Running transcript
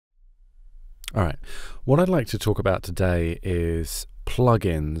All right, what I'd like to talk about today is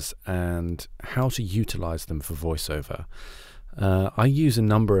plugins and how to utilize them for voiceover. I use a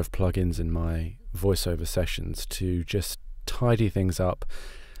number of plugins in my voiceover sessions to just tidy things up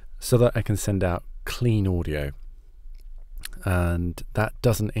so that I can send out clean audio, and that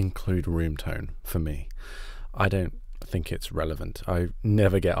doesn't include room tone for me. I don't think it's relevant. I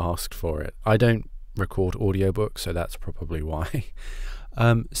never get asked for it. I don't record audiobooks, so that's probably why.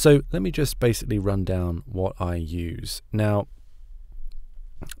 So let me just basically run down what I use. Now,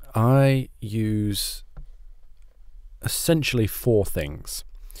 I use essentially 4 things.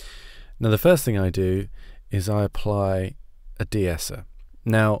 Now, the first thing I do is I apply a De-Esser.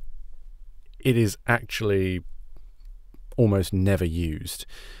 Now, it is actually almost never used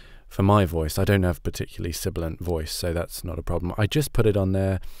for my voice. I don't have particularly sibilant voice, so that's not a problem. I just put it on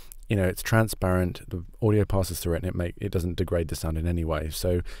there. You know, it's transparent, the audio passes through it, and it doesn't degrade the sound in any way.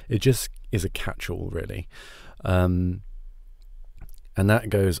 So it just is a catch-all, really. And that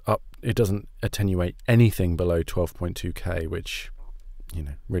goes up. It doesn't attenuate anything below 12.2K, which, you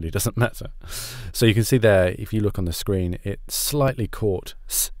know, really doesn't matter. So you can see there, if you look on the screen, it slightly caught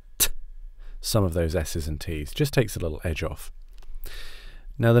some of those S's and T's. Just takes a little edge off.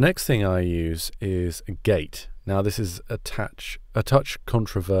 Now, the next thing I use is a gate. Now, this is a touch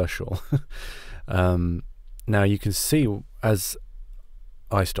controversial. Now, you can see as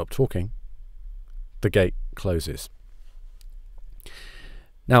I stop talking, the gate closes.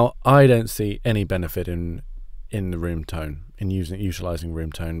 Now, I don't see any benefit in the room tone, in utilizing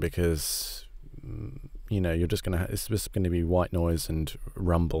room tone, because you know, it's just going to be white noise and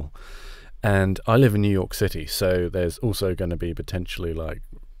rumble. And I live in New York City, so there's also going to be potentially like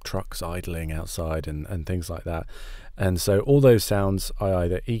trucks idling outside and things like that. And so all those sounds I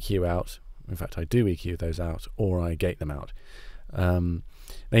either EQ out, in fact I do EQ those out, or I gate them out. Now,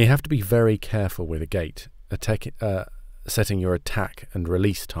 you have to be very careful with a gate, setting your attack and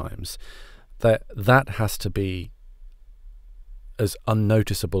release times. That has to be as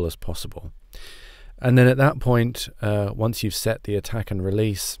unnoticeable as possible. And then at that point, once you've set the attack and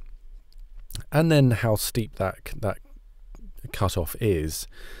release, and then how steep that cutoff is,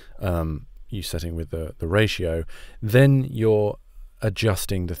 you setting with the ratio, then you're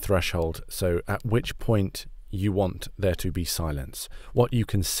adjusting the threshold. So at which point you want there to be silence, what you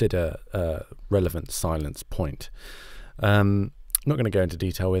consider a relevant silence point. I'm not going to go into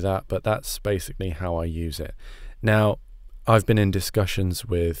detail with that, but that's basically how I use it. Now, I've been in discussions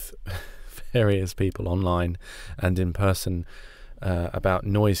with various people online and in person about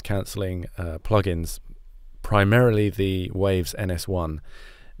noise cancelling plugins, primarily the Waves NS1.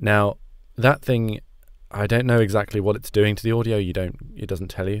 Now, that thing, I don't know exactly what it's doing to the audio. It doesn't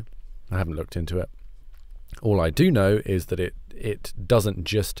tell you. I haven't looked into it. All I do know is that it doesn't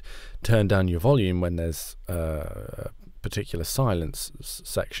just turn down your volume when there's a particular silence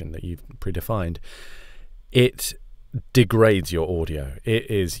section that you've predefined. It degrades your audio. It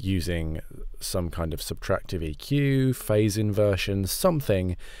is using some kind of subtractive EQ, phase inversion,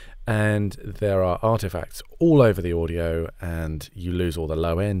 something, and there are artifacts all over the audio, and you lose all the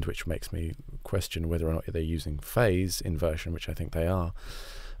low end, which makes me question whether or not they're using phase inversion, which I think they are.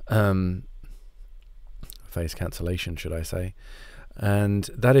 Phase cancellation, should I say. And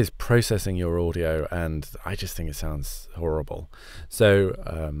that is processing your audio, and I just think it sounds horrible.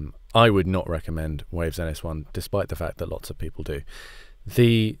 So I would not recommend Waves NS1, despite the fact that lots of people do.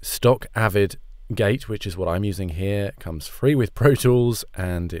 The stock Avid gate, which is what I'm using here, comes free with Pro Tools,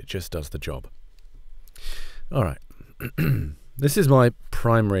 and it just does the job. All right. This is my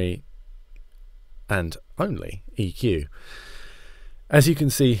primary and only EQ. As you can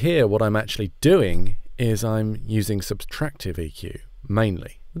see here, what I'm actually doing is I'm using Subtractive EQ,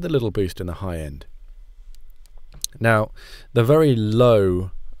 mainly, with a little boost in the high end. Now, the very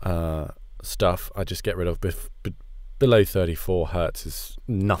low stuff I just get rid of. Below 34 Hertz is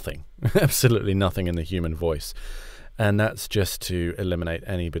nothing, absolutely nothing in the human voice. And that's just to eliminate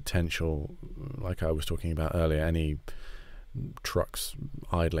any potential, like I was talking about earlier, any trucks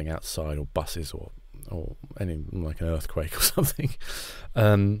idling outside, or buses, or any, like an earthquake or something.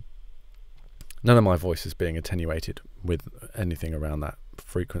 None of my voice is being attenuated with anything around that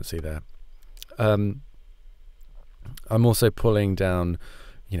frequency there. I'm also pulling down,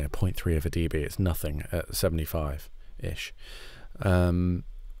 0.3 of a dB. It's nothing at 75-ish.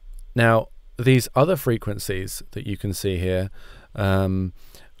 Now, these other frequencies that you can see here,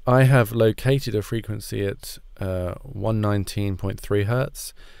 I have located a frequency at 119.3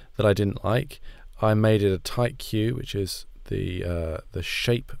 Hertz that I didn't like. I made it a tight Q, which is the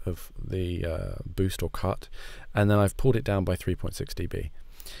shape of the boost or cut, and then I've pulled it down by 3.6 dB.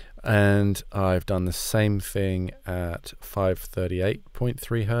 And I've done the same thing at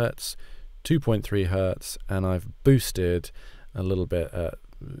 538.3 hertz, 2.3 hertz, and I've boosted a little bit at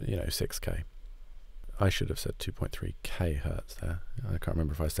 6K. I should have said 2.3K hertz there. I can't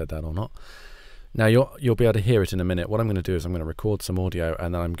remember if I said that or not. Now you'll be able to hear it in a minute. What I'm going to do is I'm going to record some audio,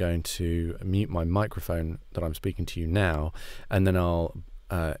 and then I'm going to mute my microphone that I'm speaking to you now, and then I'll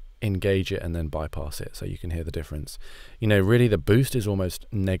engage it and then bypass it so you can hear the difference. Really the boost is almost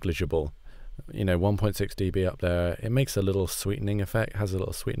negligible. 1.6 dB up there, it makes a little sweetening effect,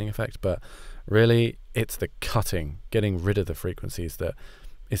 but really it's the cutting, getting rid of the frequencies that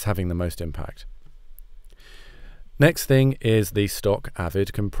is having the most impact. Next thing is the stock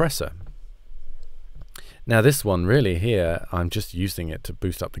Avid compressor. Now this one really here, I'm just using it to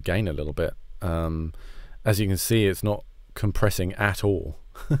boost up the gain a little bit. As you can see, it's not compressing at all.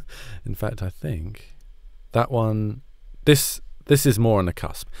 In fact, I think that one, this is more on the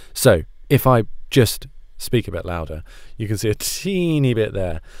cusp. So if I just speak a bit louder, you can see a teeny bit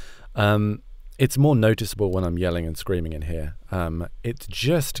there. It's more noticeable when I'm yelling and screaming in here. It's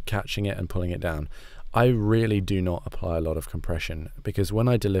just catching it and pulling it down. I really do not apply a lot of compression, because when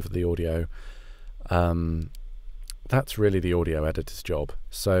I deliver the audio, that's really the audio editor's job.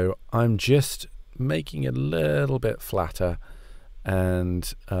 So I'm just making it a little bit flatter,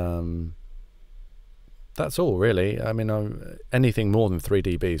 and that's all really. I mean, anything more than 3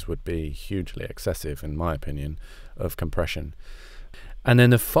 dBs would be hugely excessive in my opinion of compression. And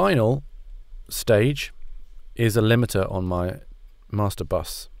then the final stage is a limiter on my master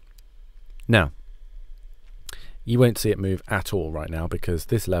bus. Now you won't see it move at all right now because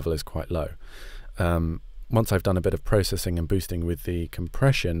this level is quite low. Once I've done a bit of processing and boosting with the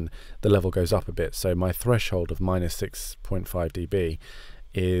compression, the level goes up a bit. So my threshold of minus 6.5 dB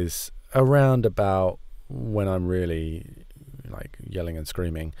is around about when I'm really like yelling and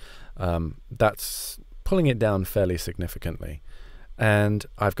screaming. That's pulling it down fairly significantly. And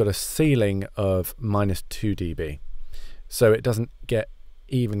I've got a ceiling of minus 2 dB. So it doesn't get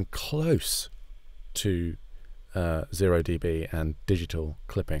even close to 0 dB and digital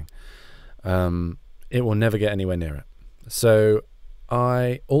clipping. It will never get anywhere near it. So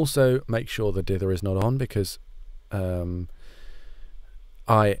I also make sure the dither is not on, because I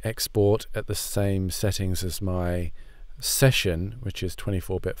export at the same settings as my session, which is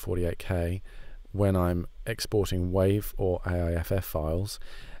 24-bit 48K, when I'm exporting WAV or AIFF files.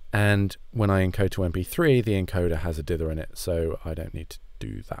 And when I encode to MP3, the encoder has a dither in it, so I don't need to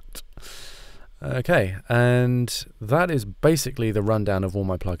do that. Okay, and that is basically the rundown of all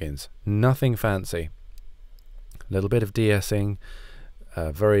my plugins. Nothing fancy. A little bit of de-essing,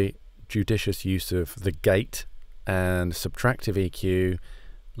 very judicious use of the gate and subtractive EQ,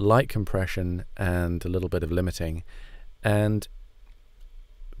 light compression, and a little bit of limiting. And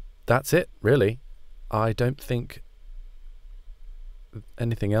that's it, really. I don't think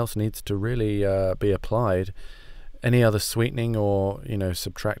anything else needs to really be applied. Any other sweetening or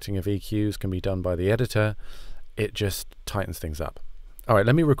subtracting of EQs can be done by the editor. It just tightens things up. All right,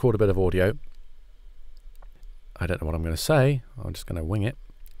 let me record a bit of audio. I don't know what I'm going to say. I'm just going to wing it.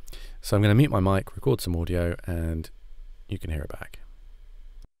 So I'm going to mute my mic, record some audio, and you can hear it back.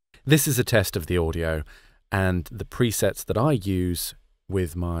 This is a test of the audio and the presets that I use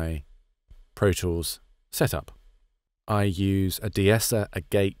with my Pro Tools setup. I use a De-Esser, a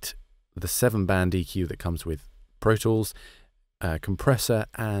gate, the 7-band EQ that comes with Pro Tools, compressor,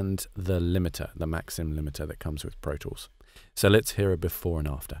 and the limiter, the Maxim limiter that comes with Pro Tools. So let's hear a before and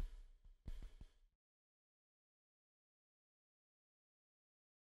after.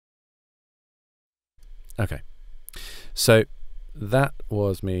 Okay, so that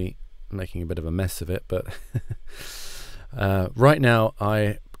was me making a bit of a mess of it, but right now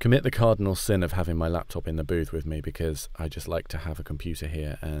I commit the cardinal sin of having my laptop in the booth with me, because I just like to have a computer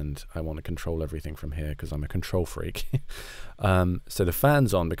here and I want to control everything from here because I'm a control freak. So the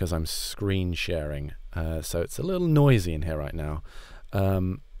fan's on because I'm screen sharing, so it's a little noisy in here right now.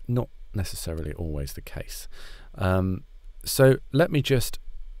 Not necessarily always the case. So let me just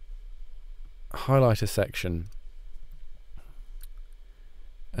highlight a section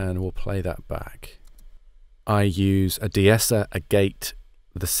and we'll play that back. I use a De-Esser, a gate,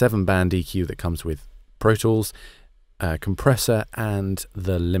 the 7-band EQ that comes with Pro Tools, compressor, and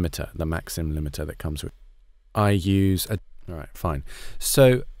the limiter, the Maxim limiter that comes with. I use a... Alright, fine.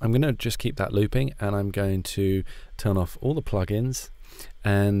 So I'm going to just keep that looping, and I'm going to turn off all the plugins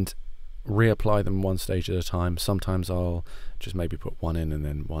and reapply them one stage at a time. Sometimes I'll just maybe put one in and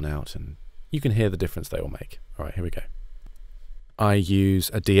then one out, and you can hear the difference they all make. Alright, here we go. I use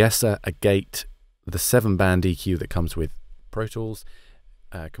a De-Esser, a gate, the 7-band EQ that comes with Pro Tools,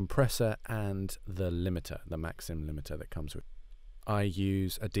 compressor, and the limiter, the maxim limiter that comes with. I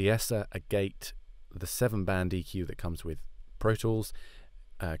use a De-Esser, a gate, the 7-band EQ that comes with Pro Tools,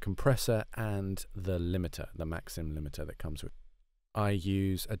 compressor, and the limiter, the maxim limiter that comes with. I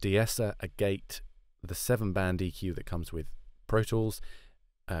use a De-Esser, a gate, the 7-band EQ that comes with Pro Tools,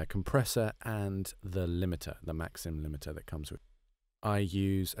 compressor, and the limiter, the maxim limiter that comes with. I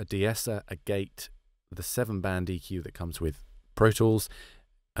use a De-Esser, a gate, the 7-band EQ that comes with Pro Tools,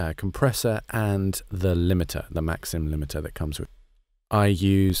 compressor, and the limiter, the maxim limiter that comes with. I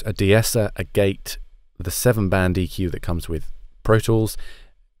use a De-Esser, a gate, the 7-band EQ that comes with Pro Tools,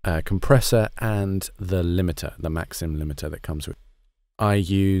 compressor, and the limiter, the maxim limiter that comes with. I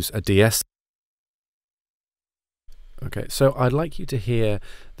use a De-Esser. Okay, so I'd like you to hear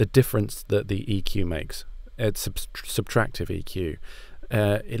the difference that the EQ makes. It's subtractive EQ.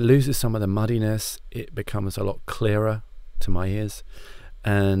 It loses some of the muddiness. It becomes a lot clearer to my ears,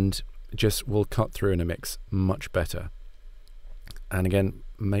 and just will cut through in a mix much better. And again,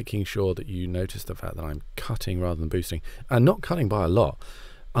 making sure that you notice the fact that I'm cutting rather than boosting, and not cutting by a lot,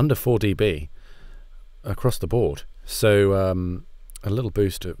 under 4 dB across the board. So a little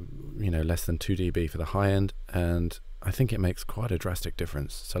boost at, less than 2 dB for the high end, and I think it makes quite a drastic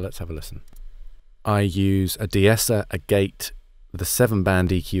difference. So let's have a listen. I use a De-Esser, a gate, the 7-band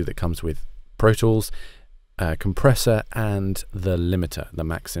EQ that comes with Pro Tools, compressor, and the limiter, the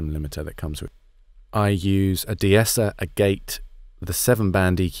maxim limiter that comes with. I use a De-Esser, a gate, the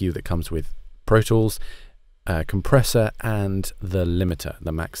 7-band EQ that comes with Pro Tools, compressor, and the limiter,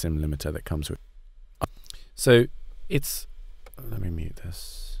 the maxim limiter that comes with. So it's, let me mute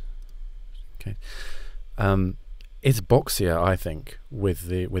this. Okay. It's boxier, I think,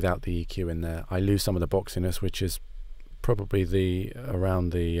 without the EQ in there. I lose some of the boxiness, which is probably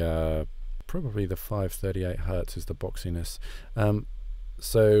around the 538 hertz is the boxiness.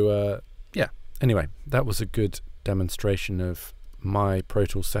 Yeah. Anyway, that was a good demonstration of my Pro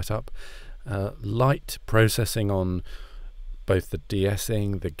Tools setup. Light processing on both the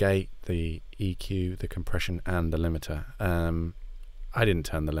de-essing, the gate, the EQ, the compression, and the limiter. I didn't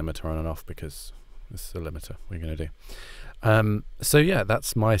turn the limiter on and off because this is the limiter we're going to do. So yeah,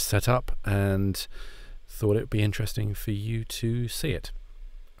 that's my setup, and thought it would be interesting for you to see it.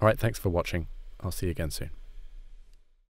 All right, thanks for watching. I'll see you again soon.